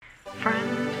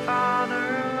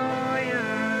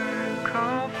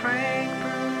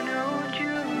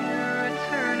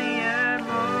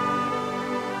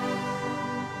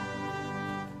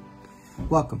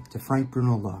Welcome to Frank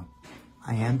Bruno Law.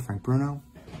 I am Frank Bruno.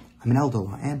 I'm an elder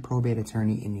law and probate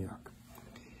attorney in New York.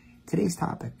 Today's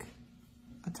topic,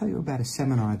 I'll tell you about a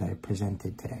seminar that I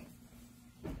presented today.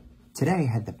 Today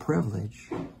I had the privilege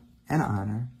and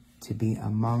honor to be I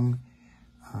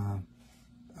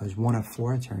was one of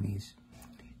 4 attorneys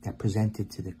that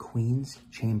presented to the Queen's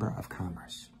Chamber of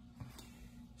Commerce.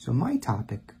 So my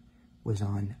topic was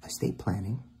on estate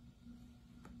planning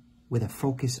with a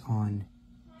focus on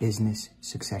business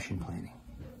succession planning.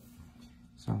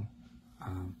 So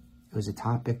it was a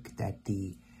topic that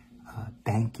the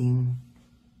banking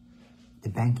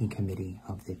committee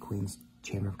of the Queen's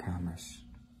Chamber of Commerce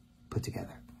put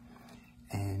together.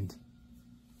 And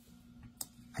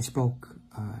I spoke,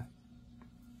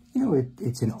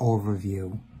 it's an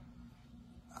overview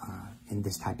in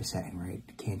this type of setting, right?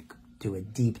 You can't do a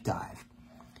deep dive.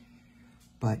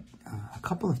 But a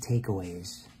couple of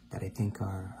takeaways that I think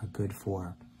are good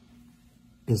for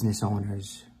business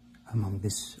owners among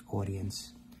this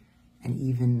audience, and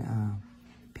even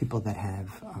people that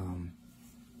have,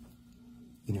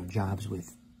 jobs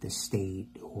with the state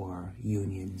or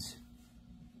unions,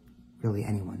 really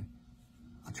anyone.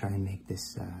 I'll try and make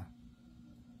this,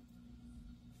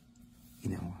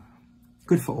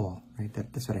 good for all, right?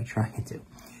 That's what I try and do.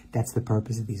 That's the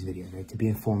purpose of these videos, right? To be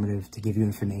informative, to give you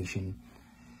information,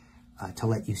 to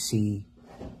let you see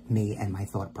me and my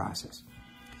thought process.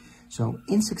 So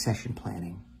in succession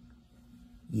planning,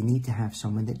 you need to have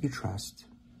someone that you trust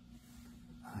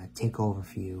take over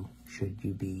for you should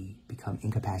you become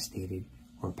incapacitated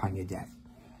or upon your death.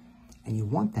 And you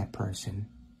want that person,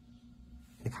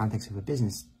 in the context of a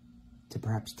business, to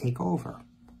perhaps take over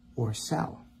or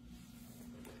sell.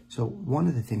 So one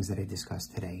of the things that I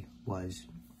discussed today was,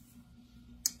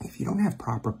 if you don't have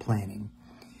proper planning,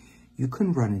 you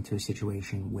can run into a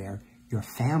situation where your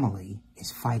family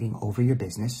is fighting over your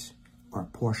business or a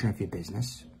portion of your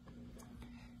business.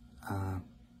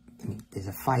 There's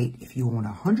a fight. If you own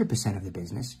 100% of the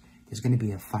business, there's going to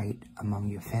be a fight among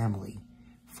your family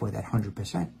for that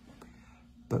 100%.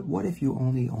 But what if you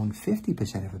only own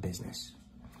 50% of a business?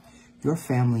 Your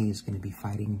family is going to be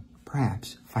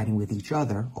perhaps fighting with each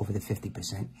other over the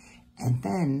 50%. And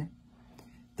then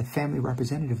the family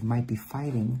representative might be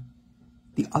fighting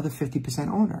the other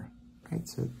 50% owner, right?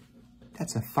 So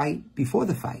that's a fight before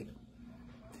the fight.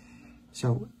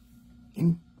 So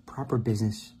in proper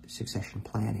business succession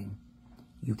planning,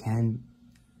 you can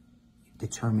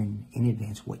determine in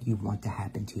advance what you want to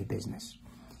happen to your business.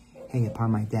 Hey,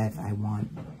 upon my death, I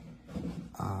want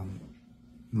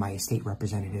my estate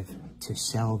representative to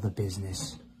sell the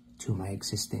business to my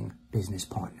existing business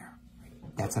partner.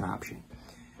 That's an option.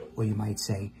 Or you might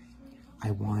say,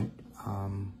 I want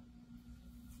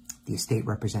the estate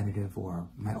representative or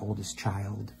my oldest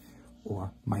child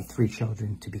or my 3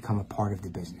 children to become a part of the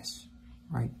business,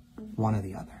 right? One or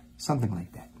the other, something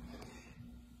like that.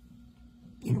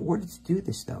 In order to do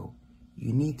this, though,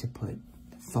 you need to put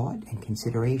thought and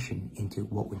consideration into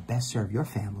what would best serve your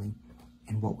family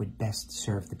and what would best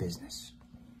serve the business.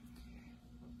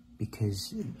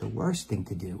 Because the worst thing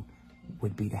to do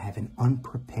would be to have an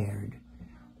unprepared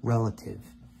relative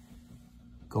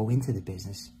go into the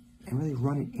business and really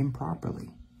run it improperly,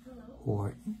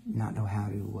 or not know how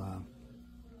to,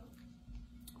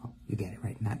 you get it,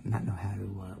 right? Not know how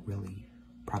to really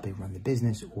properly run the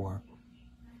business or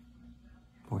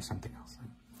something else.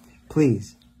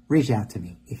 Please reach out to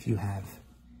me if you have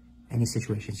any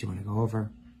situations you want to go over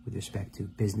with respect to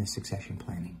business succession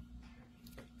planning.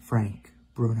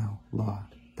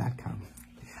 FrankBrunoLaw.com.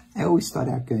 I always start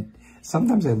out good.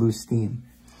 Sometimes I lose steam.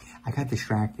 I got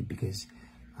distracted because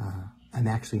I'm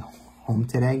actually home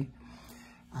today.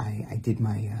 I did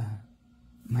my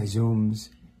Zooms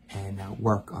and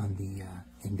work on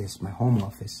my home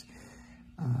office,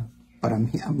 but I'm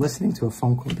listening to a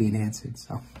phone call being answered.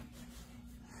 So,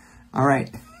 all right,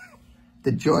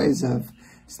 the joys of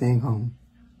staying home.